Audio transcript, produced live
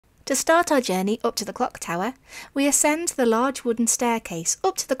To start our journey up to the clock tower, we ascend the large wooden staircase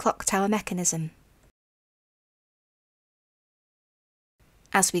up to the clock tower mechanism.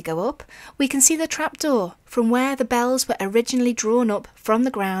 As we go up, we can see the trapdoor from where the bells were originally drawn up from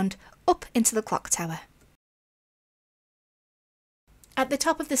the ground up into the clock tower. At the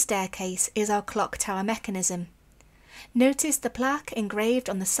top of the staircase is our clock tower mechanism. Notice the plaque engraved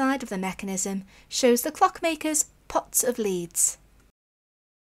on the side of the mechanism shows the Clockmakers' pots of leads.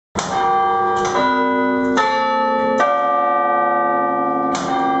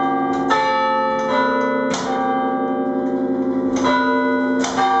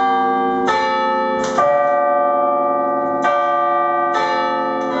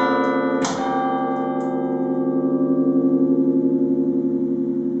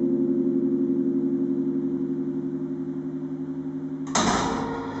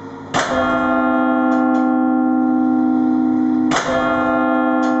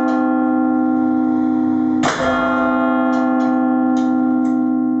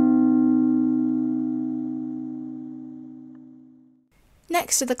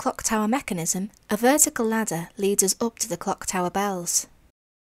 Next to the clock tower mechanism, a vertical ladder leads us up to the clock tower bells.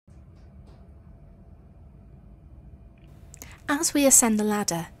 As we ascend the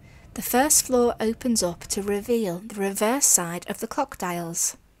ladder, the first floor opens up to reveal the reverse side of the clock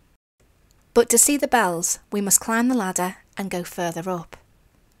dials. But to see the bells, we must climb the ladder and go further up.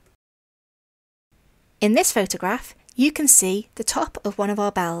 In this photograph, you can see the top of one of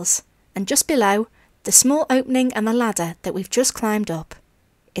our bells, and just below, the small opening and the ladder that we've just climbed up.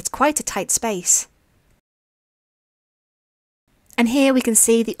 It's quite a tight space. And here we can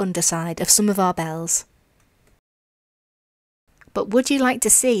see the underside of some of our bells. But would you like to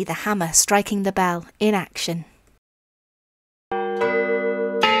see the hammer striking the bell in action?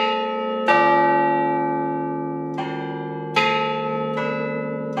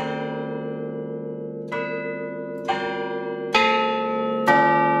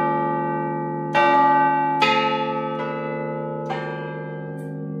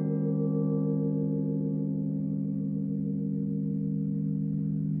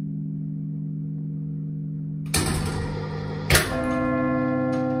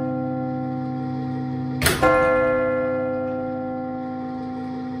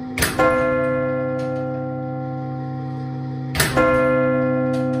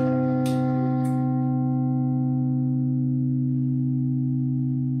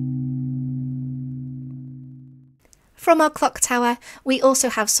 From our clock tower, we also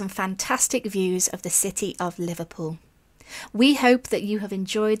have some fantastic views of the city of Liverpool. We hope that you have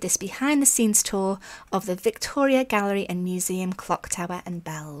enjoyed this behind the scenes tour of the Victoria Gallery and Museum Clock Tower and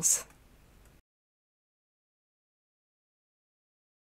Bells.